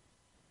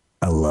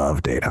 I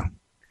love data.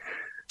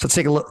 So let's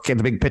take a look at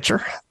the big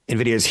picture.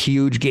 Nvidia's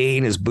huge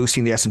gain is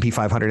boosting the S&P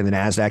 500 and the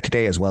NASDAQ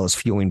today, as well as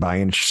fueling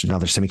buying interest in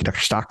other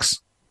semiconductor stocks.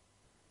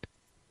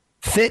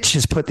 Fitch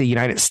has put the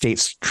United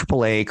States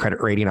AAA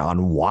credit rating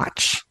on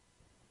watch.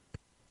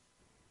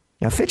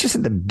 Now, Fitch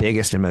isn't the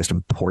biggest and most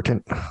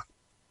important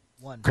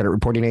credit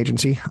reporting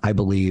agency. I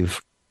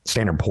believe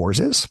Standard & Poor's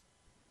is.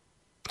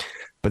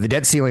 But the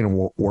debt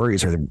ceiling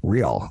worries are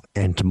real.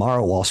 And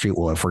tomorrow, Wall Street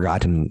will have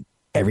forgotten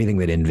everything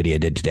that NVIDIA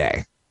did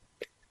today.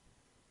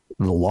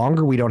 The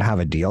longer we don't have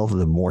a deal,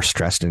 the more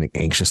stressed and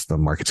anxious the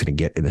market's going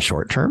to get in the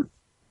short term.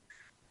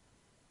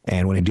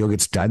 And when a deal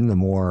gets done, the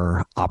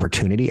more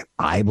opportunity,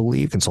 I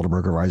believe, consult a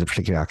broker advisor to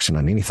take action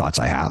on any thoughts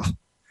I have,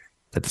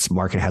 that this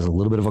market has a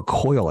little bit of a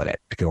coil in it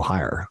to go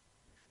higher.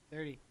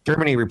 30.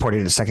 Germany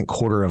reported a second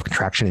quarter of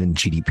contraction in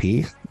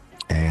GDP,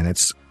 and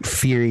it's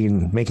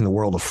making the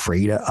world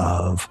afraid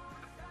of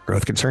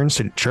Growth concerns.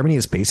 So Germany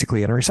is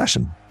basically in a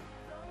recession.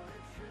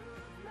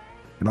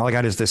 And all I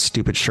got is this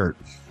stupid shirt.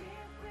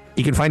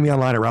 You can find me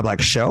online at Rob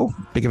Black Show.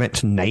 Big event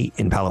tonight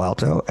in Palo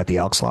Alto at the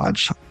Elks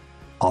Lodge.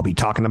 I'll be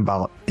talking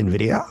about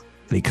Nvidia,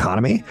 the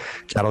economy.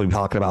 Chad will be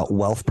talking about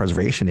wealth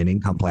preservation and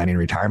income planning and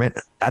retirement.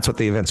 That's what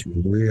the event's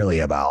really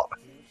about.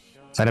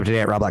 Sign up today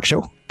at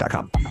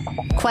robblackshow.com.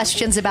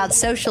 Questions about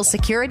Social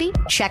Security?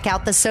 Check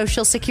out the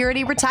Social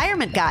Security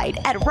Retirement Guide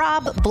at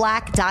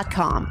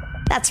robblack.com.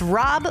 That's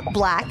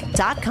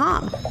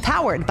robblack.com.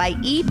 Powered by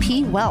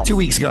EP Wealth. 2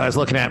 weeks ago, I was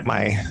looking at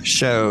my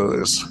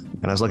shows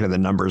and I was looking at the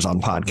numbers on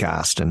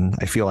podcast, and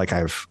I feel like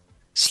I've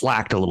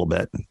slacked a little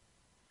bit.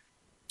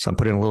 So I'm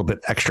putting a little bit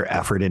extra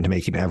effort into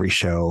making every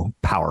show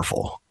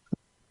powerful.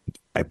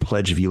 I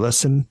pledge if you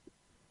listen,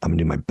 I'm going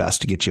to do my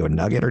best to get you a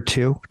nugget or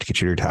two to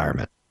get you to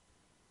retirement.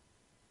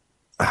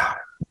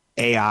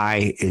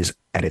 AI is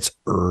at its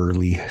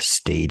early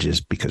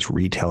stages because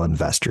retail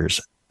investors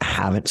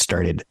haven't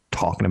started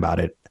talking about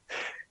it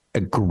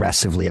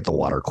aggressively at the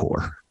water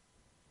cooler.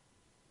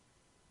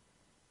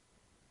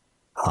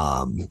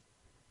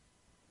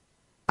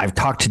 I've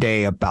talked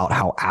today about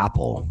how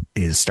Apple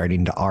is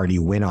starting to already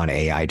win on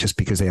AI just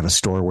because they have a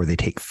store where they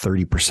take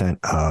 30%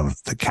 of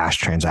the cash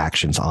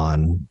transactions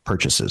on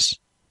purchases.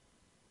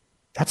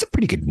 That's a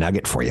pretty good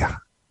nugget for you.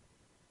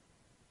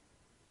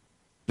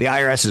 The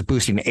IRS is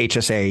boosting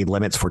HSA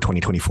limits for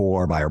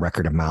 2024 by a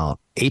record amount.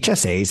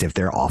 HSAs, if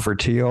they're offered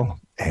to you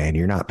and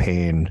you're not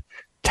paying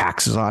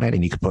taxes on it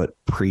and you can put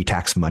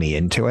pre-tax money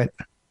into it,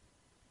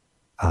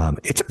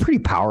 it's a pretty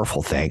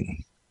powerful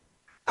thing.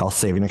 Health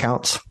saving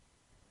accounts.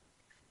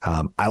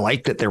 I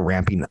like that they're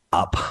ramping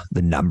up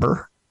the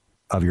number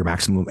of your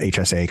maximum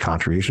HSA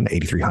contribution,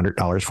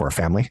 $8,300 for a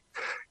family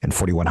and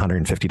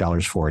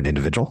 $4,150 for an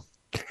individual.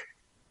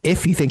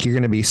 If you think you're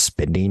going to be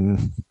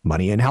spending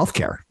money in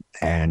healthcare,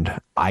 and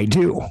I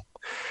do,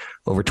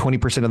 over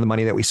 20% of the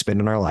money that we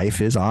spend in our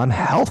life is on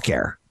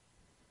healthcare.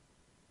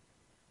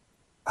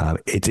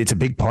 It's a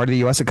big part of the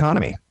U.S.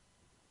 economy.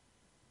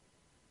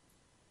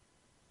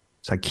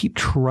 So I keep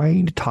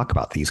trying to talk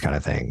about these kind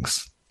of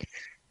things.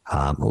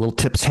 A little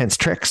tips, hints,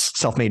 tricks.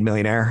 Self-made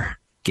millionaire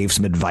gave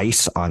some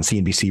advice on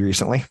CNBC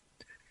recently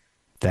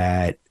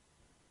that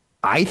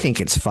I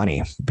think it's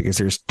funny because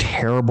there's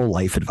terrible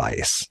life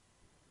advice.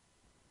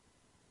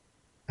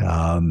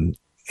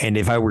 And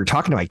if I were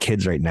talking to my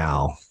kids right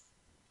now,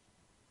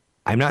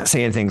 I'm not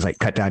saying things like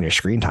cut down your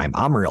screen time.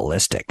 I'm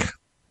realistic.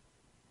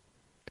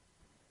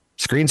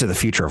 Screens are the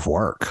future of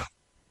work.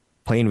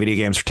 Playing video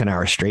games for 10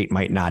 hours straight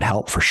might not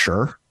help for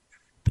sure,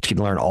 but you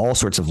can learn all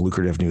sorts of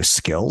lucrative new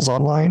skills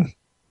online.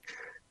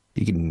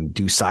 You can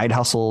do side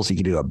hustles. You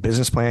can do a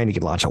business plan. You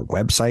can launch a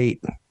website.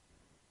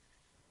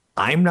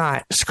 I'm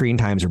not screen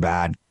times are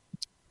bad.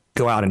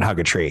 Go out and hug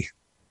a tree.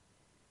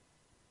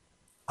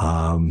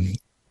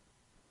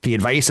 The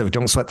advice of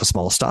don't sweat the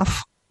small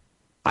stuff.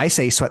 I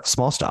say sweat the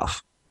small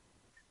stuff.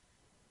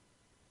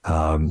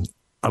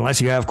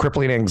 Unless you have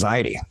crippling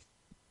anxiety.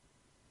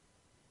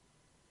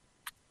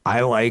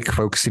 I like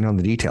focusing on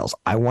the details.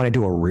 I want to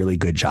do a really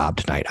good job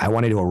tonight. I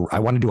want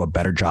to do a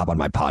better job on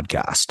my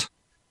podcast.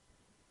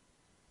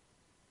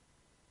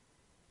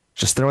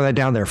 Just throw that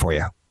down there for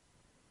you.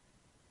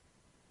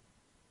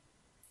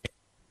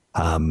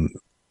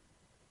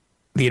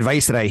 The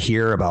advice that I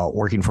hear about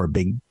working for a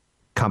big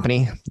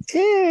company,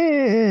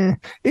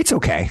 it's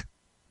okay.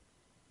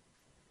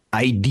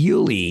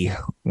 Ideally,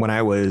 when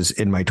I was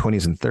in my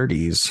 20s and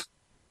 30s,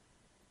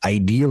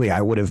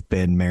 I would have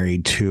been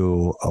married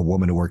to a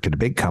woman who worked at a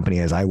big company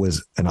as I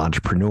was an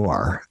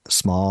entrepreneur,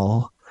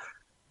 small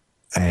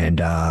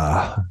and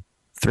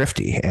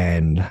thrifty.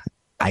 And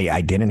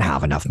I didn't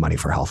have enough money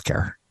for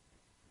healthcare.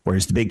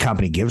 Whereas the big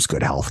company gives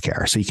good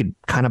healthcare. So you could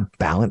kind of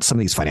balance some of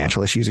these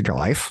financial issues in your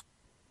life.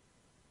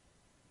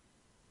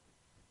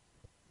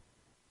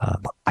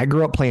 I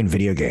grew up playing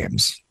video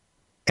games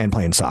and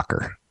playing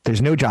soccer.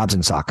 There's no jobs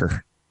in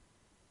soccer.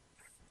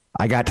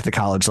 I got to the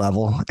college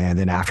level, and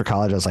then after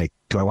college, I was like,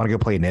 do I want to go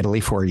play in Italy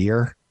for a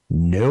year?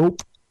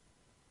 Nope.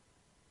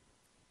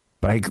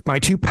 But my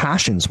two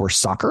passions were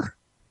soccer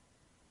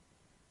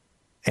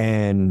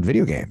and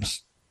video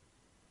games.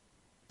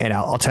 And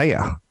I'll tell you,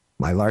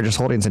 my largest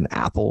holdings in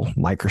Apple,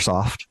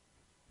 Microsoft,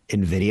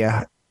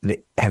 Nvidia,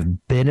 they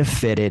have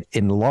benefited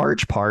in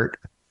large part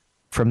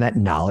from that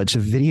knowledge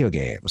of video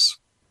games.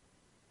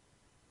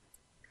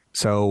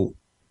 So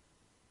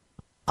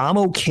I'm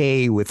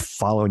okay with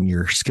following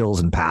your skills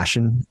and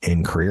passion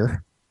in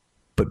career,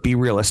 but be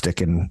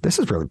realistic. And this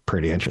is really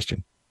pretty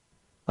interesting.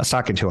 I was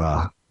talking to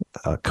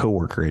a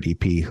coworker at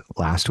EP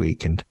last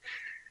week, and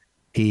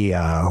he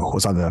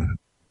was on the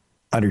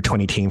under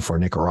 20 team for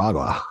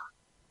Nicaragua.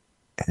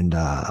 And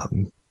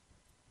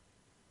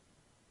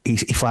he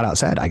flat out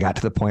said, I got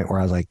to the point where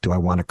I was like, do I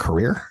want a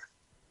career?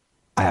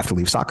 I have to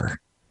leave soccer.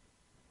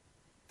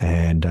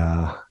 And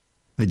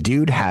the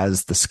dude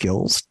has the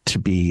skills to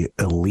be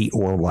elite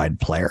worldwide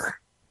player.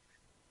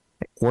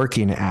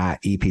 Working at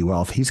EP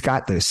Wealth, he's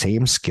got those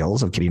same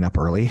skills of getting up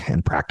early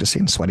and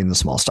practicing, sweating the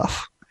small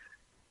stuff.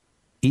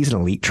 He's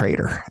an elite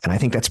trader, and I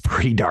think that's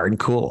pretty darn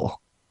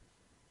cool.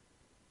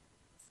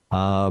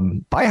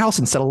 Buy a house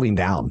and settling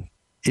down.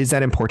 Is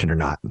that important or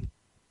not?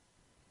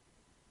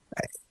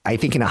 I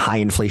think in a high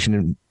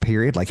inflation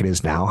period like it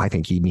is now, I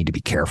think you need to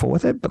be careful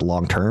with it. But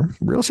long term,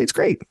 real estate's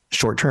great.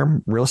 Short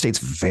term, real estate's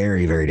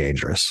very, very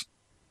dangerous.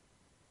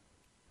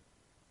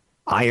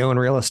 I own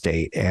real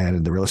estate,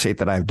 and the real estate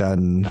that I've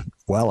done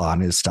well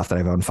on is stuff that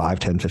I've owned 5,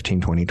 10,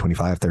 15, 20,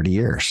 25, 30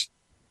 years.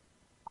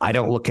 I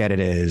don't look at it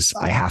as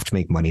I have to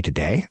make money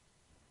today.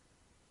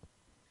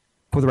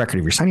 For the record,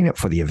 if you're signing up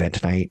for the event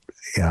tonight,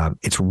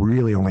 it's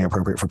really only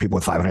appropriate for people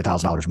with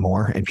 $500,000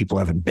 more and people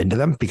who haven't been to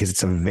them, because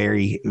it's a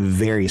very,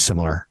 very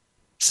similar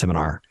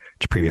seminar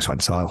to previous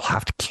ones. So I'll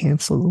have to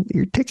cancel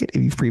your ticket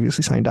if you've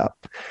previously signed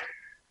up.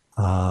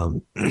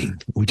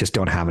 We just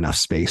don't have enough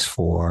space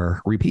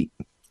for repeat.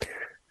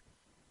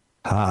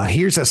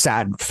 Here's a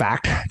sad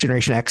fact.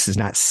 Generation X is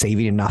not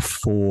saving enough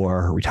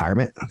for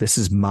retirement. This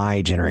is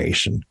my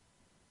generation.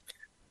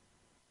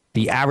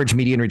 The average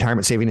median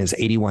retirement saving is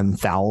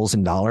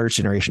 $81,000.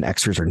 Generation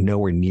Xers are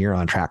nowhere near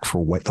on track for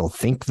what they'll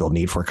think they'll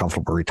need for a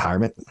comfortable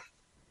retirement.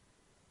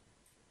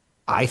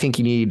 I think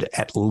you need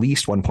at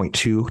least 1.2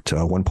 to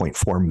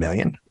 1.4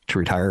 million to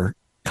retire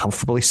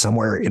comfortably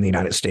somewhere in the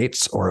United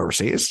States or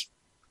overseas.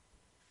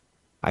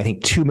 I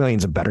think 2 million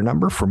is a better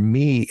number. For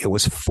me, it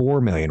was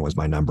 4 million was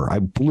my number. I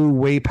blew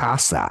way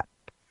past that.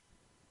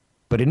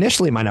 But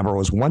initially my number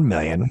was 1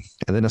 million.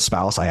 And then a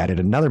spouse, I added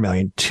another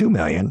million, 2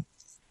 million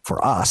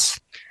for us.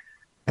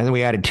 And then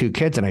we added 2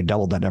 kids and I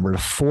doubled that number to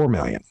 4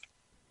 million.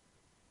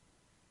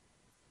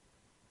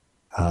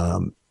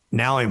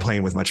 Now I'm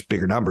playing with much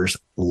bigger numbers,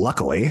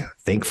 luckily,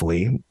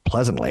 thankfully,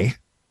 pleasantly.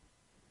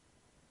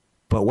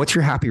 But what's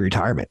your happy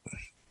retirement?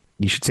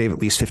 You should save at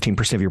least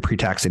 15% of your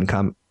pre-tax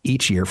income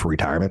each year for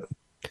retirement,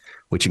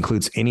 which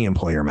includes any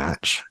employer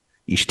match.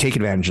 You should take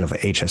advantage of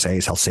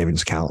HSAs, health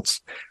savings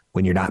accounts,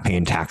 when you're not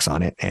paying tax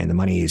on it and the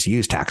money is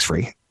used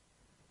tax-free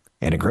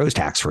and it grows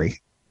tax-free.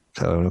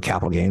 So no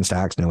capital gains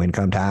tax, no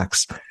income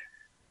tax.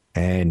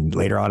 And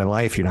later on in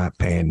life, you're not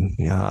paying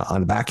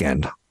on the back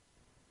end.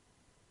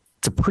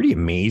 It's a pretty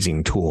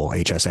amazing tool,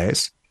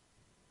 HSAs,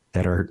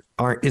 that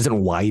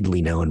isn't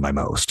widely known by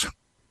most.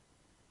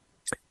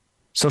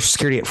 Social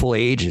Security at full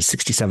age is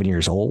 67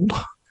 years old,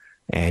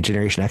 and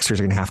Generation Xers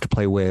are going to have to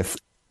play with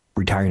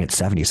retiring at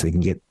 70 so they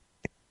can get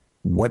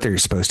what they're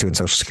supposed to in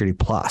Social Security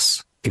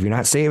Plus. If you're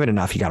not saving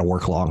enough, you got to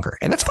work longer,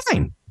 and that's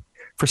fine.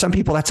 For some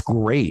people, that's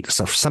great.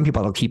 So for some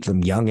people, it'll keep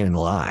them young and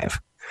alive.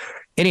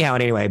 Anyhow,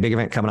 and anyway, big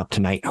event coming up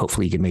tonight.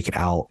 Hopefully you can make it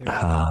out.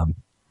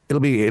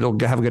 It'll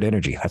have a good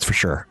energy. That's for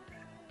sure.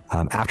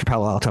 After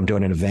Palo Alto, I'm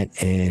doing an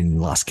event in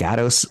Los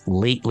Gatos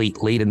late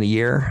in the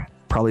year.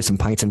 Probably some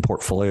pints and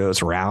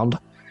portfolios around.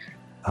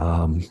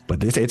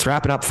 But it's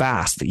wrapping up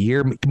fast. The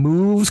year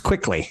moves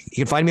quickly.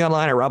 You can find me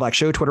online at Rob Black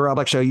Show, Twitter Rob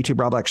Black Show, YouTube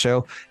Rob Black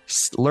Show.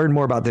 Learn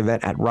more about the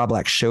event at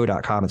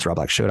robblackshow.com. It's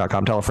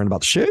robblackshow.com. Tell a friend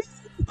about the show.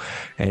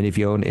 And if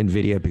you own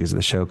Nvidia because of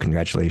the show,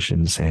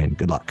 congratulations and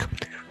good luck.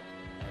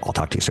 I'll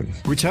talk to you soon.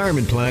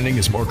 Retirement planning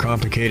is more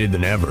complicated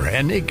than ever,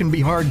 and it can be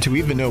hard to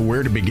even know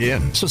where to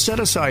begin. So set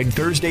aside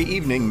Thursday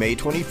evening, May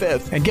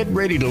 25th, and get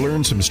ready to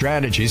learn some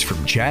strategies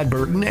from Chad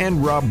Burton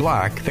and Rob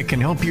Black that can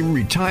help you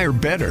retire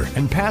better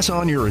and pass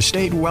on your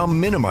estate while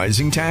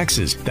minimizing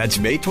taxes. That's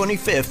May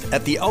 25th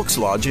at the Elks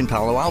Lodge in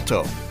Palo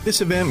Alto.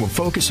 This event will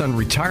focus on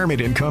retirement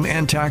income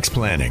and tax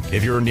planning.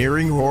 If you're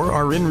nearing or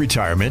are in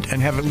retirement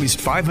and have at least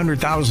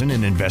 $500,000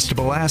 in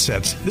investable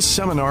assets, this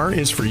seminar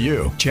is for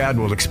you. Chad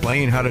will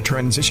explain how to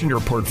transition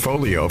your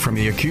portfolio from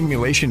the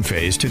accumulation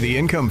phase to the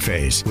income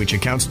phase, which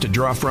accounts to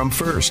draw from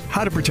first,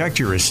 how to protect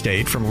your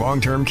estate from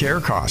long-term care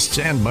costs,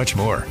 and much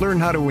more. Learn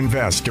how to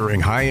invest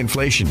during high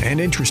inflation and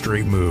interest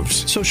rate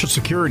moves, Social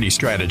Security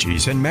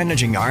strategies, and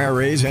managing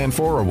IRAs and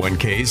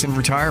 401ks in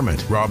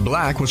retirement. Rob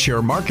Black will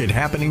share market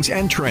happenings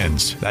and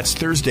trends. That's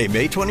Thursday,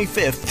 May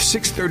 25th,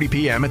 6:30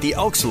 p.m. at the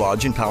Elks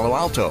Lodge in Palo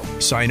Alto.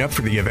 Sign up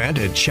for the event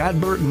at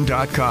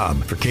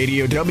chadburton.com. For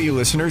KDOW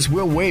listeners,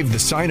 we'll waive the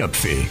sign-up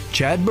fee.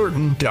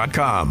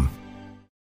 chadburton.com.